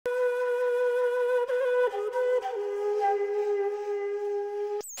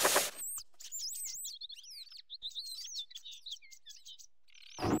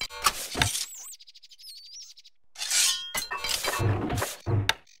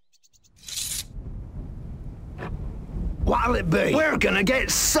what'll it be? We're gonna get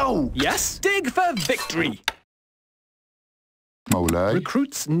soaked. Yes? Dig for victory. مولاي.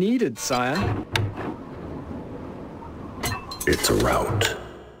 Recruits needed, sire. It's a rout.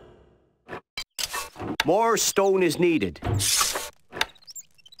 More stone is needed.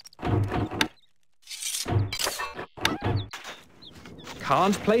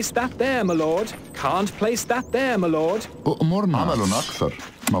 Can't place that there, my lord. Can't place that there, my lord. أؤمرنا. عمل أكثر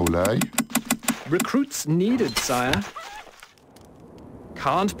مولاي. Recruits needed, sire.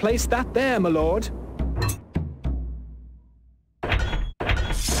 Can't place that there, my lord.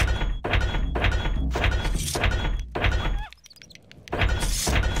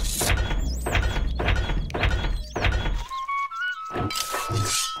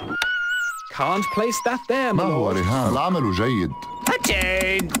 Can't place that there, my ما هو lord. رهان؟ العمل جيد.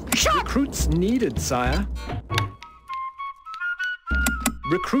 Recruits needed, sire.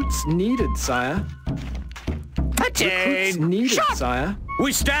 Recruits needed, sire. Recruits needed, sire.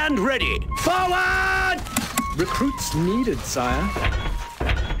 We stand ready. Forward! Recruits needed, sire.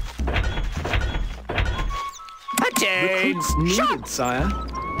 Recruits needed, sire.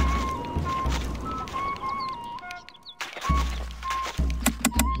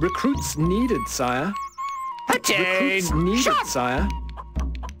 Recruits needed, sire. Recruits needed, sire.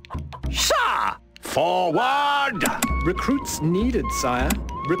 Sir! Forward! Recruits needed, sire.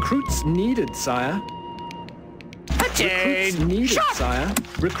 Recruits needed, sire. Recruits needed, sire.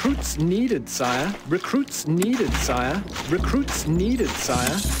 Recruits needed, sire. Recruits needed, sire. Recruits needed,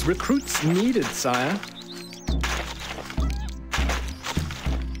 sire. Recruits needed, sire.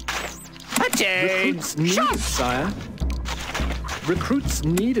 Recruits needed, sire. Recruits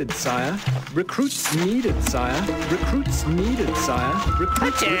needed, sire. Recruits needed, sire. Recruits needed, sire.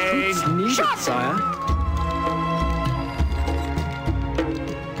 Recruits needed, sire.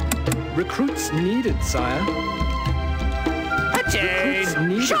 Recruits needed, sire. Recruits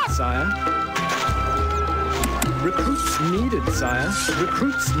needed, sire. Recruits needed, sire.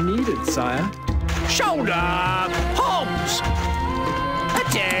 Recruits needed, sire. Shoulder! Hobbs!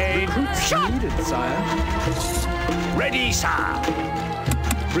 Recruits needed, sire. Ready, sir!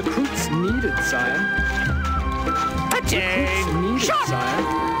 Recruits needed, sire. Recruits needed, sire.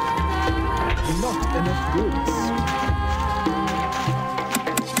 Not enough goods.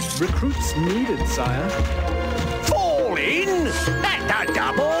 Recruits needed, sire. Fall in! That's a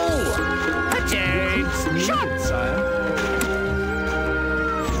double! Recruits needed, sire.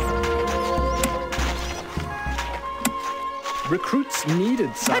 Recruits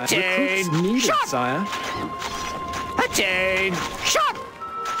needed, sire. Recruits needed, sire. Shot!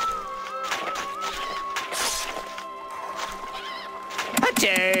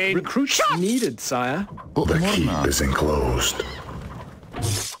 Recruits needed, sire. أؤمرنا. is enclosed.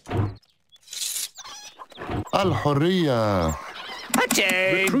 الحرية.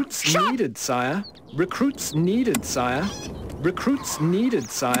 Recruits needed, sire. Recruits needed, sire. Recruits needed,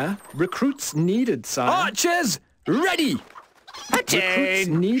 sire. Recruits needed, sire. Archers, ready! Recruits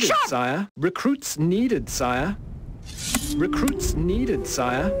needed, sire. Recruits needed, sire. Recruits needed,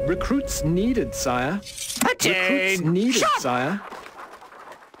 sire. Recruits needed, sire. Recruits needed, sire.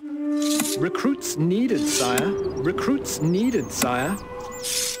 Recruits needed, sire. Recruits needed, sire.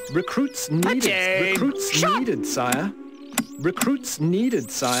 Recruits needed. Recruits needed, sire. Recruits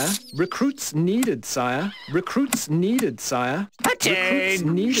needed, sire. Recruits needed, sire. Recruits needed, sire. Recruits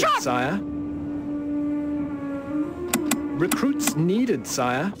needed, sire. Recruits needed,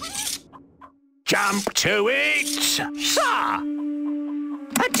 sire. Jump to it! Sir!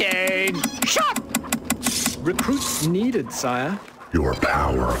 Shot! Recruits needed, sire. Your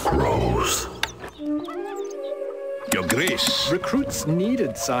power grows. Your grace. Recruits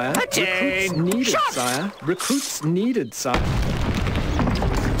needed, sire. Recruits needed, sire. Recruits needed, sire.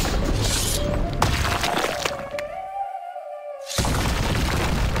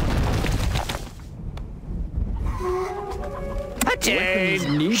 Weapons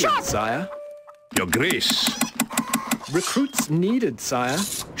needed, sire. Your grace. Recruits needed, sire.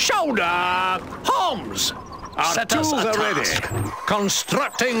 Shoulder! Homs! Our Set us tools a are ready. task.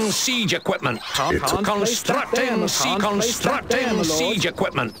 Constructing siege equipment. Can't place that there, my lord. Constructing siege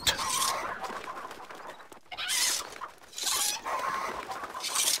equipment.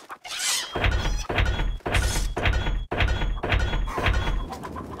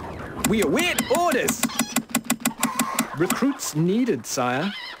 We await orders. Recruits needed,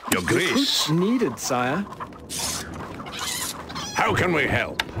 sire. Your grace. Recruits needed, sire. How can we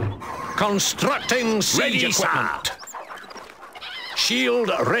help? Constructing siege equipment.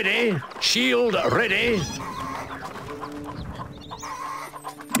 Shield ready. Shield ready.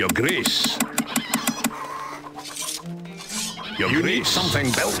 Your grace. You need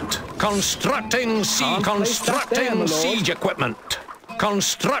something built. Constructing siege equipment.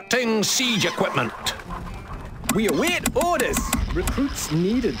 Constructing siege equipment. We await orders. Recruits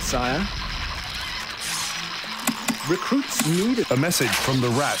needed, sire. Recruits needed. A message from the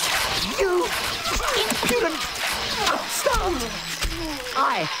rat. You impudent upstart!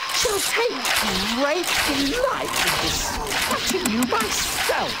 I shall take great delight in dispatching you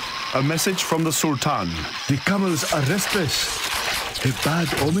myself. A message from the Sultan. The camels are restless. A bad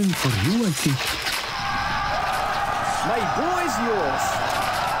omen for you, I think. My boy's yours.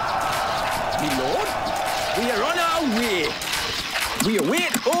 My lord, we are on our way. We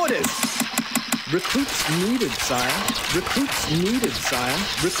await orders. Recruits needed, sire. Recruits needed, sire.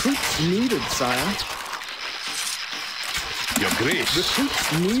 Recruits needed, sire. Your Grace.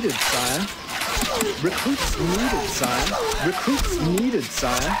 Recruits needed, sire. Recruits needed, sire. Recruits needed,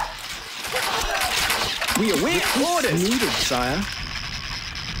 sire. We await orders. Needed, sire.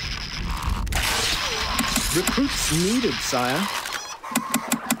 Recruits needed, sire.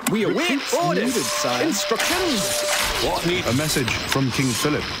 We await Recruits orders. needed, sire. Instructions. What need? A message from King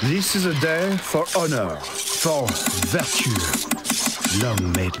Philip. This is a day for honor, for virtue. Long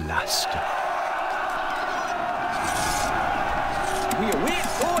may it last. We await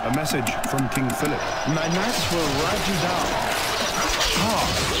orders. A message from King Philip. My knights will ride you down.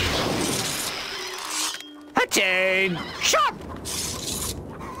 Attain! Shot!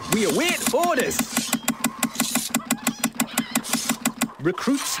 We await orders.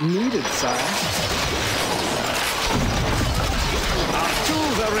 Recruits needed, sire. Our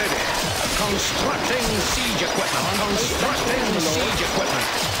tools are ready. Constructing siege equipment. Constructing siege equipment.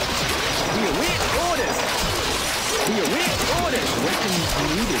 We await orders. We await orders. Weapons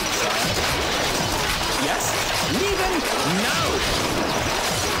needed, sire. Yes. Leaving now.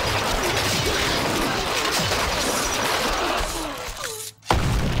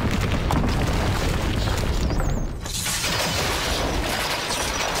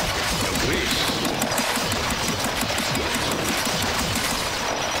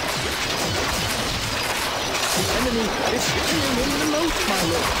 Enemy is feeling in the most, my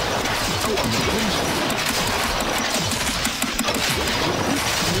lord.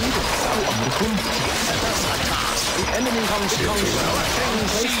 The enemy constructing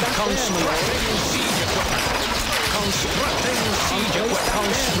siege equipment. Constructing siege equipment.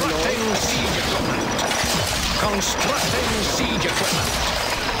 Constructing siege equipment. Constructing siege equipment.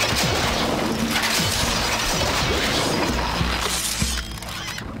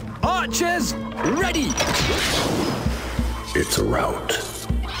 Archers, ready. It's a rout.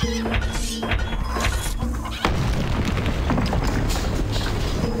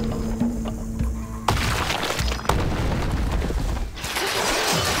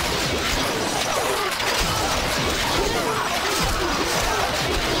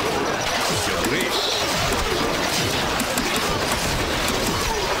 Your Grace.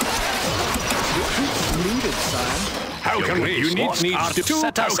 Needed, sire. How can we? You need to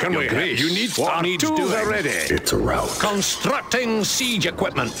set us. How can we? You need what needs tools are ready. It's a rout. Constructing siege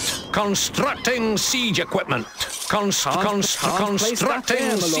equipment. Constructing siege equipment. Constructing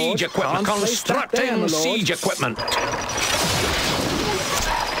siege equipment. Constructing siege equipment.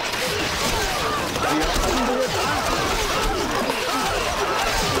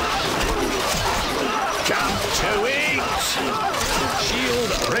 Jump to it.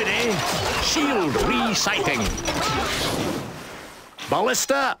 Shield ready. Shield resighting.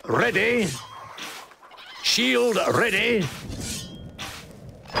 Ballista ready. Shield ready.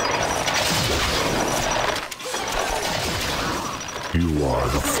 You are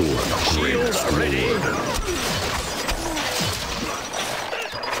the fourth Shield greatest ready. lord.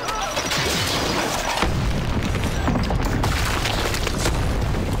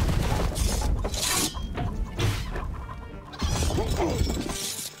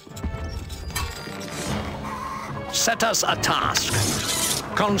 Set us a task.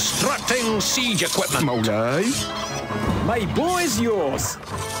 Constructing siege equipment. Moulay. My boy's yours.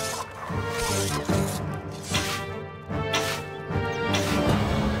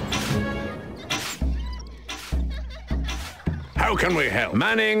 How can we help?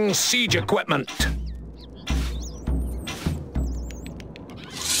 Manning siege equipment.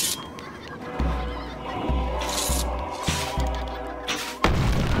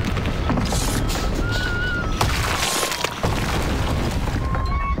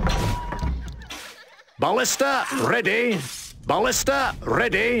 Ballista ready. Ballista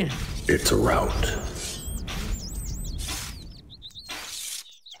ready. It's a rout.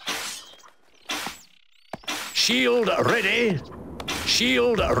 Shield ready.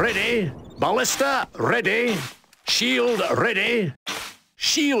 Shield ready. Ballista ready. Shield ready.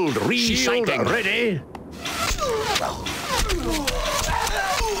 Shield resighting. Shield ready.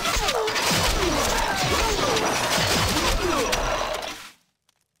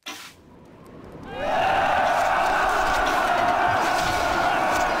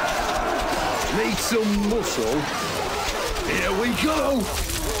 Need some muscle. Here we go.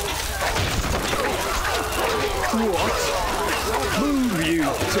 What? Move, you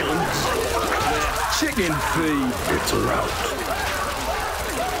dogs. Chicken feed. It's a rout.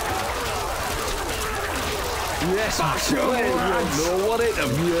 Yes, sure. No, what it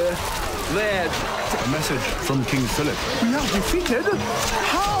of you? There. A message from King Philip. We are defeated?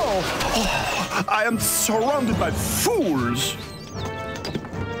 How? Oh, I am surrounded by fools.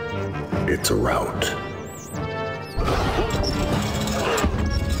 It's a rout.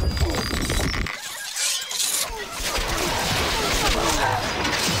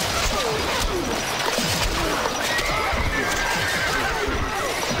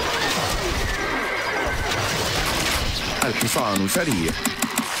 الحصان سريع.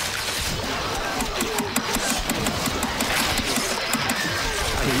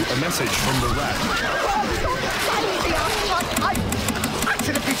 A message from the rat. I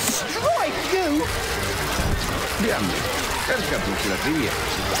should have destroyed you! Bien. اركب مثل الريح.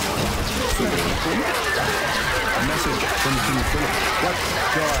 A message from King Philip. What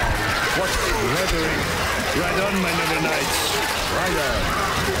joy. What revelry. Ride on, my nether knights. Rider.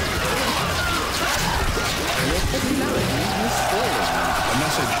 A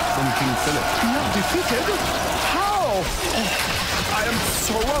message from King Philip. We are defeated? How? Oh, I am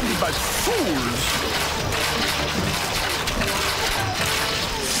surrounded by fools.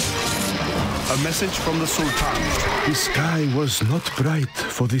 A message from the Sultan. The sky was not bright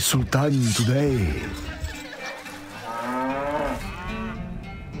for the Sultan today.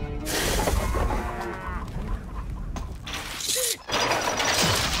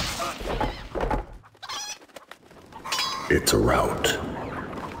 It's a rout.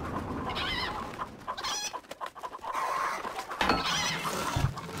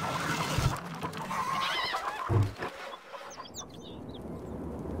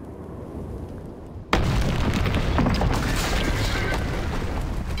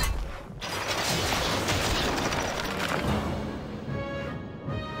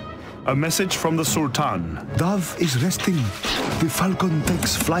 A message from the Sultan. Dove is resting. The falcon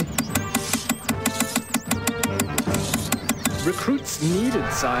takes flight. Recruits needed,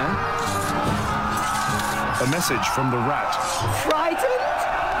 sire. A message from the rat. Frightened?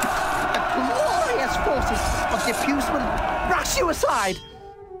 The glorious forces of Diffuse will brush you aside,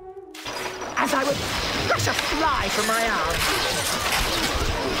 as I would brush a fly from my arm.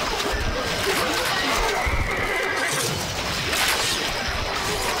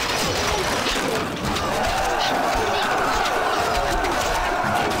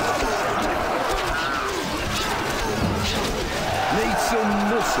 Need some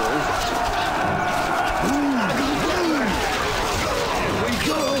muscle. Here we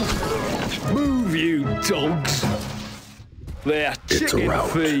go. Move, you dogs. There, It's a chicken rout.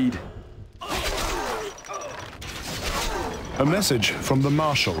 feed. A message from the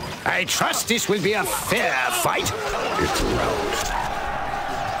Marshal. I trust this will be a fair fight. It's a rout.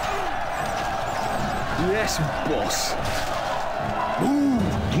 Yes, boss.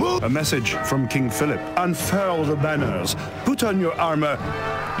 A message from King Philip. Unfurl the banners. Put on your armor.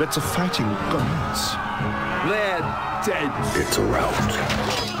 Let the fighting commence. They're dead. It's a rout.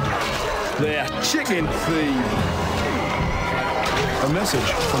 They're chicken feed. A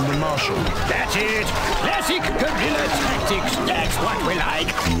message from the Marshal. That's it. Classic guerrilla tactics. That's what we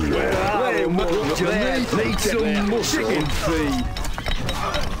like. Well, what you need some muscle. Chicken feed.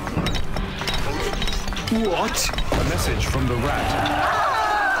 What? A message from the rat.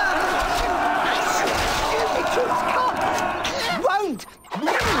 Won't!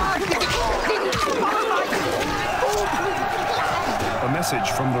 A message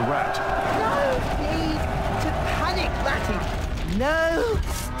from the rat. No need to panic, Ratty. No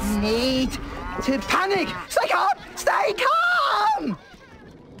need to panic. Stay calm! Stay calm!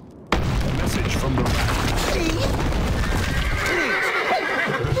 A message from the rat. Please! Please!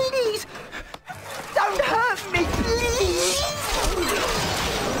 Please! Don't hurt me, please!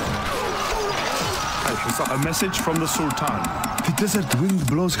 A message from the Sultan. The desert wind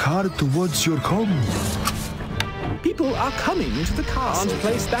blows hard towards your home. People are coming to the castle. Can't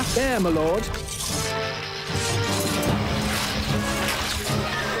place that there, my lord.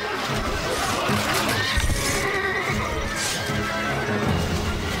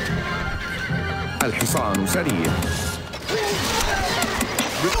 الحصان سريع.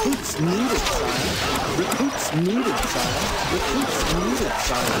 Recruits needed, sire. Recruits needed, sire. Recruits needed,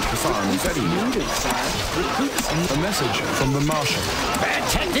 sire. Recruits needed, sire. Recruits needed. A message from the Marshal. Bad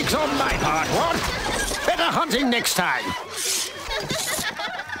tactics on my part, what? Better hunting next time.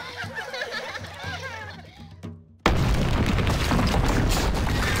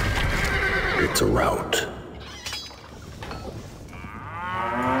 It's a rout.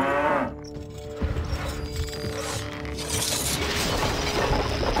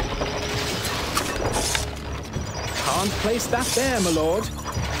 Can't place that there, my lord.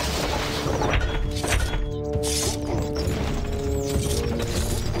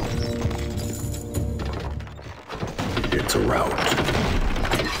 It's a rout.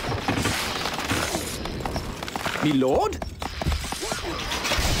 Me lord?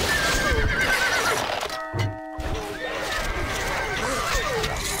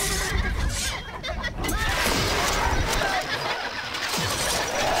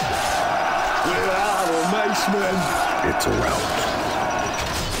 It's a rout.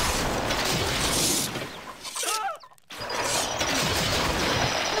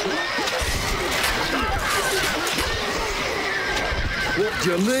 What do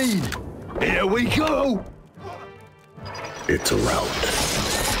you need? Here we go! It's a rout.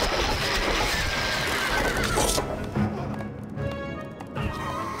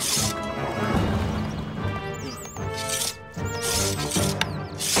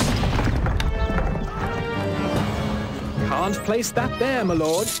 Can't place that there, my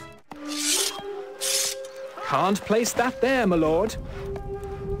lord. Can't place that there, my lord.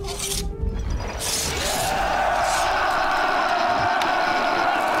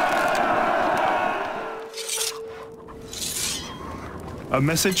 A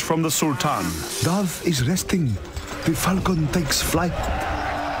message from the Sultan. Dove is resting. The falcon takes flight.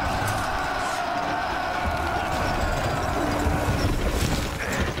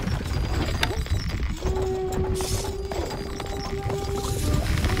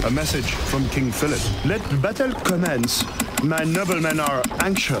 A message from King Philip. Let battle commence. My noblemen are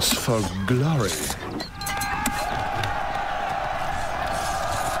anxious for glory.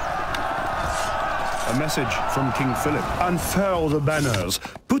 A message from King Philip. Unfurl the banners.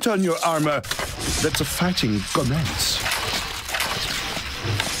 Put on your armor. Let the fighting commence.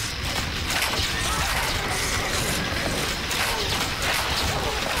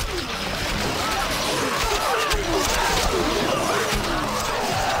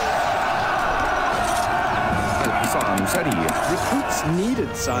 Recruits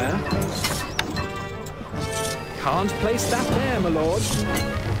needed, sire. Can't place that there, my lord.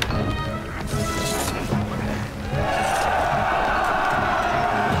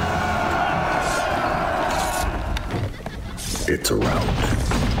 It's a rout.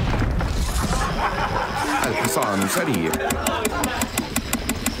 الحصان سريع.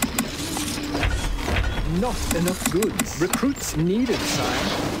 Not enough goods. Recruits needed,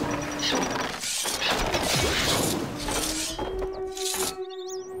 sire.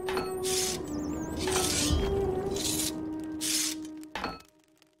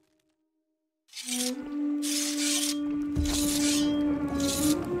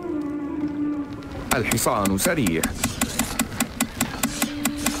 الحصان سريع.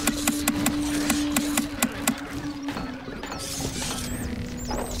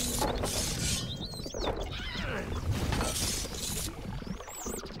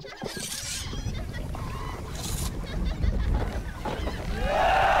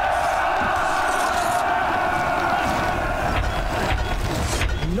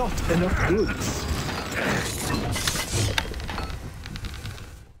 Not enough goods.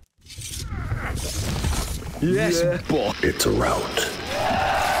 Yes, boss. It's a rout.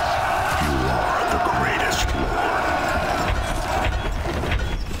 You are the greatest lord.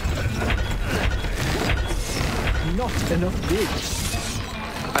 Not enough goods.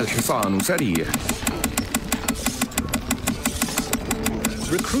 الحصان سريع.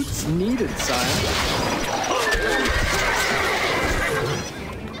 Recruits needed, sire.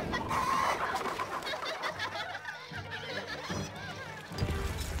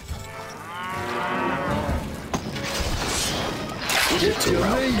 It's a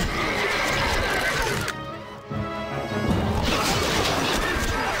rout.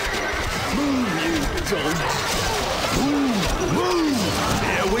 Move, you dogs. Move, move.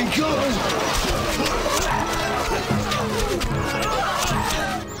 Here we go.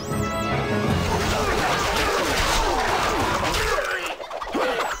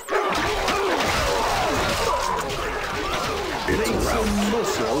 It's a rout. some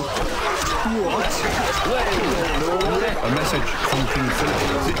muscle. What? A message from King Philip.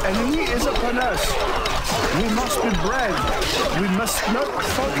 The enemy is upon us. We must be brave. We must not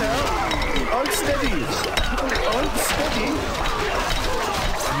falter. All steady. All steady.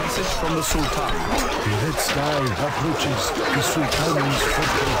 A message from the Sultan. The red sky approaches the Sultan's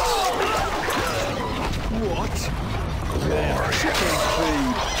fortress. What?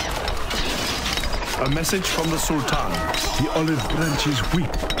 A message from the Sultan. The olive branches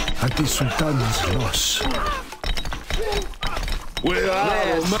weep at the Sultan's loss. Where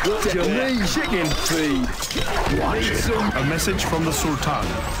are what do you mean? Chicken feed. A message from the Sultan.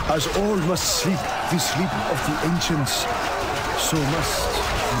 As all must sleep the sleep of the ancients, so must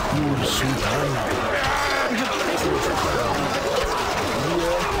the poor Sultan.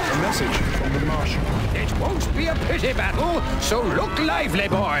 A message from the Marshal. It won't be a pity battle, so look lively,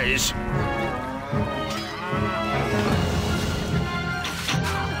 boys.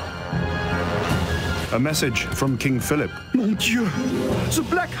 A message from King Philip. Mon Dieu! The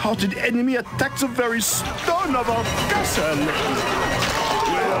black-hearted enemy attacked the very stone of our castle!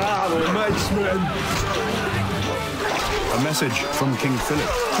 Where are the macemen? A message from King Philip.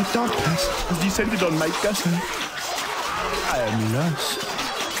 The darkness has descended on my castle. I am lost.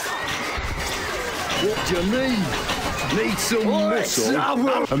 What do you need? Need some muscle?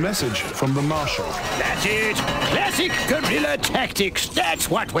 A message from the Marshal. That's it. Classic guerrilla tactics. That's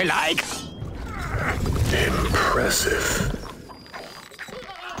what we like. Impressive.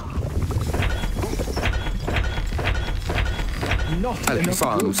 Not enough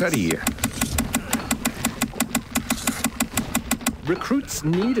goods. Recruits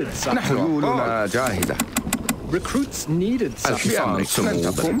needed, sire. حلولنا جاهزة. Recruits needed, sire. الحصان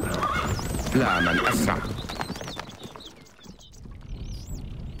سموكم لا من أسرع.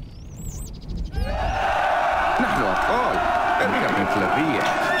 نحن أطفال اركب مثل الريح.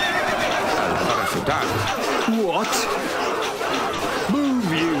 الفرس تعد. What? Move,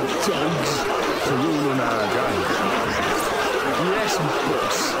 you dogs. حلولنا جاهزة. Yes,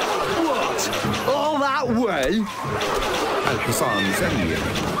 boss. What? All that way? الحصان سريع.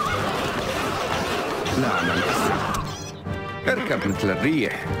 لا من أسرع. اركب مثل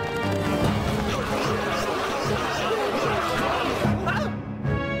الريح.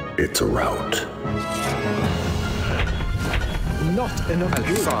 It's a rout. Not enough goods.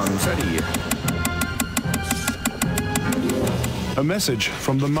 الحصان سريع. A message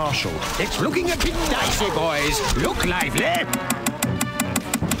from the Marshal. It's looking a bit dicey, boys. Look lively.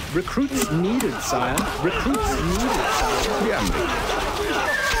 Recruits needed, sire. Recruits needed, sire. بأمري.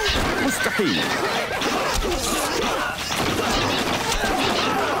 مستحيل.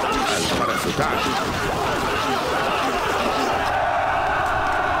 الفرس تعد.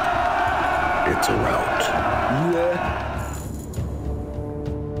 It's a rout. Yeah.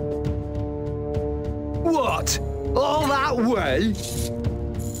 What? All that way?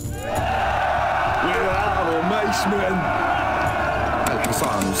 Where are the macemen?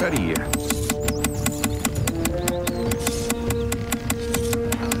 الحصان سريع.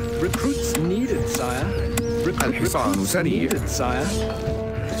 Recruits needed, sire. الحصان Recruits سريع. needed, sire.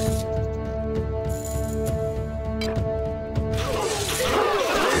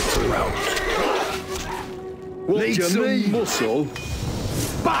 It's a rout. What need some muscle?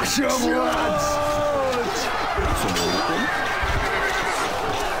 Bash 'em, lads!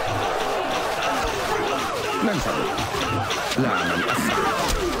 ننتظر. لا من أسرع.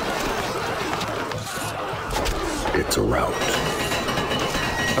 It's a rout.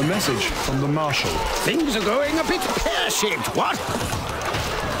 A message from the Marshal. Things are going a bit pear-shaped, what?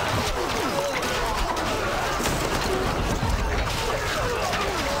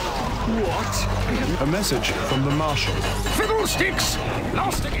 What? A message from the Marshal. Fiddlesticks!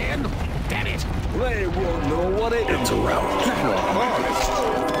 Lost again. Damn it. They won't know what it is. It's a rout. نحن أطفال.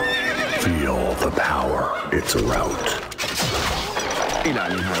 Feel the power. It's a rout. إلى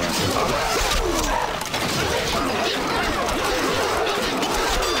نهاية الأرض.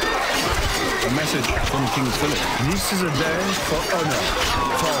 A message from King Philip. This is a day for honor,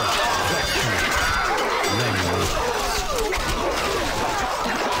 for victory.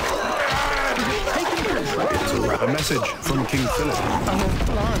 It's a rout. A message from King Philip. Our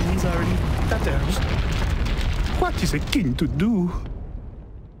plans are in tatters. What is a king to do?